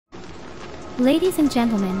Ladies and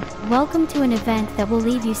gentlemen, welcome to an event that will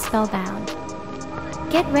leave you spellbound.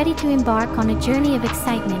 Get ready to embark on a journey of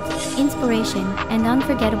excitement, inspiration, and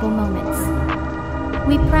unforgettable moments.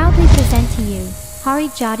 We proudly present to you,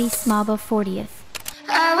 Hari Jati Smaba 40th.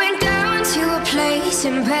 I went down to a place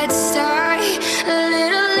in Bed-Stuy, a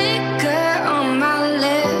little liquor on my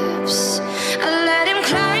lips. I let him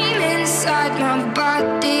climb inside my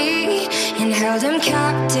body and held him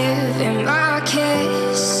captive in my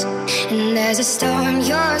kiss. And there's a storm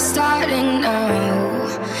you're starting now,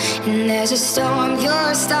 and there's a storm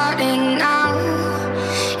you're starting now,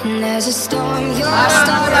 and there's a storm you're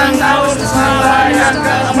starting now. Smaba yang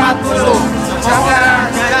ke-40.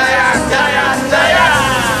 Semoga jaya, jaya, jaya.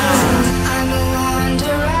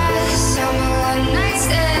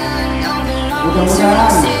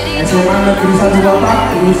 Mudah-mudahan SMA Negeri 1 Bapak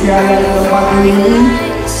usia yang ke-40 ini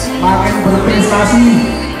makin berprestasi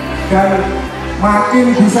dan makin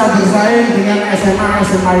bisa bersaing dengan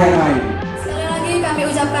SMA-SMA yang lain. Sekali lagi kami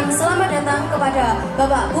ucapkan selamat datang kepada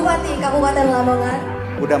Bapak Bupati Kabupaten Lamongan.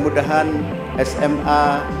 Mudah-mudahan SMA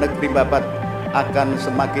Negeri Babat akan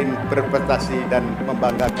semakin berprestasi dan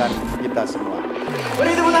membanggakan kita semua.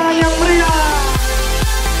 Beri tepuk tangan yang meriah.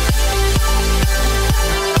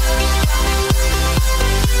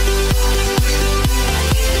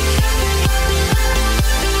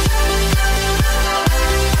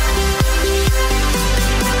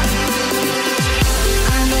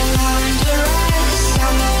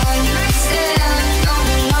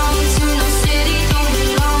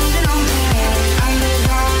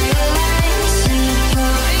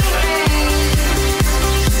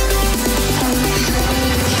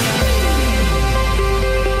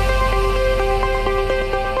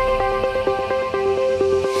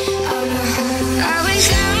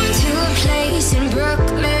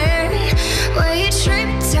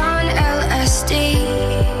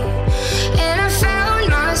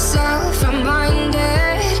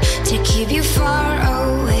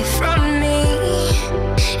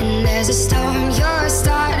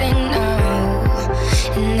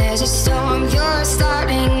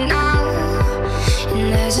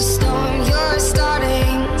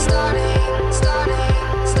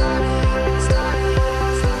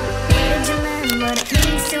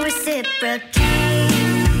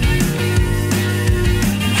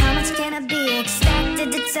 How much can I be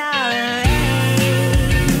expected to tolerate?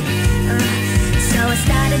 So I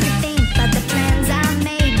started to think about the plans I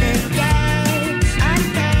made the day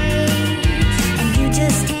unpaid, and you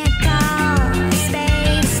just can't call a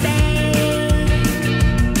spade a spade.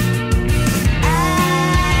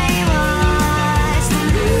 I watched the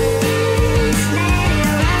moon, let it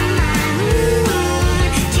run my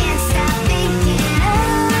mood, can't stop thinking of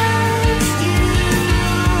you.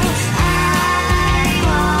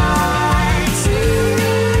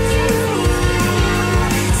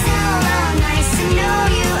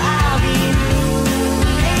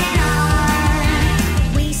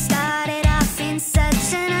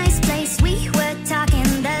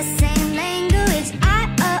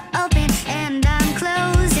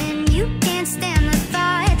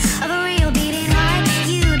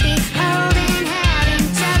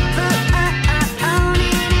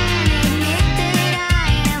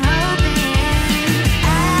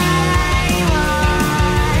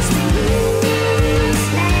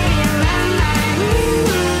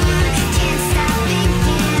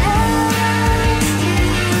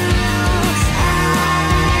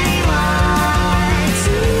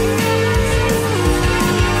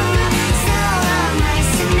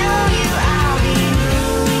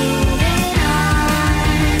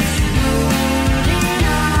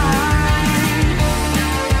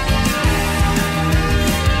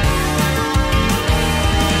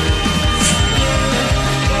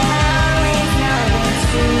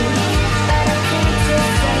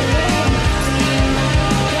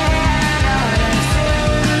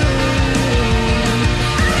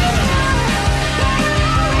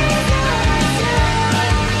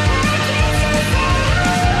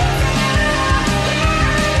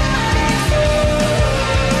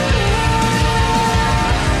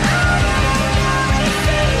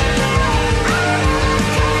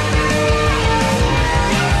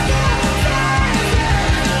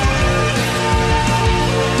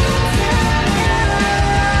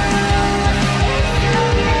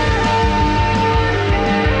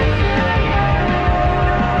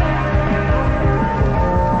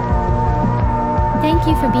 Thank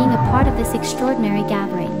you for being a part of this extraordinary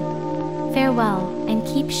gathering. Farewell, and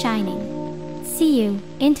keep shining. See you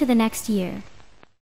into the next year.